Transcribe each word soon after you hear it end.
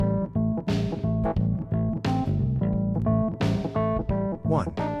1.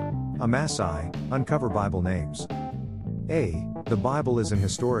 Amashai, uncover Bible names. A. The Bible is an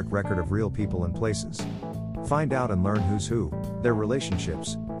historic record of real people and places. Find out and learn who's who, their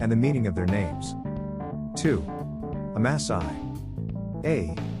relationships, and the meaning of their names. 2. Amashai.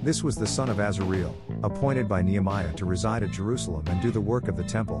 A. This was the son of Azareel, appointed by Nehemiah to reside at Jerusalem and do the work of the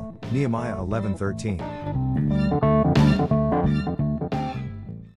temple, Nehemiah 11:13.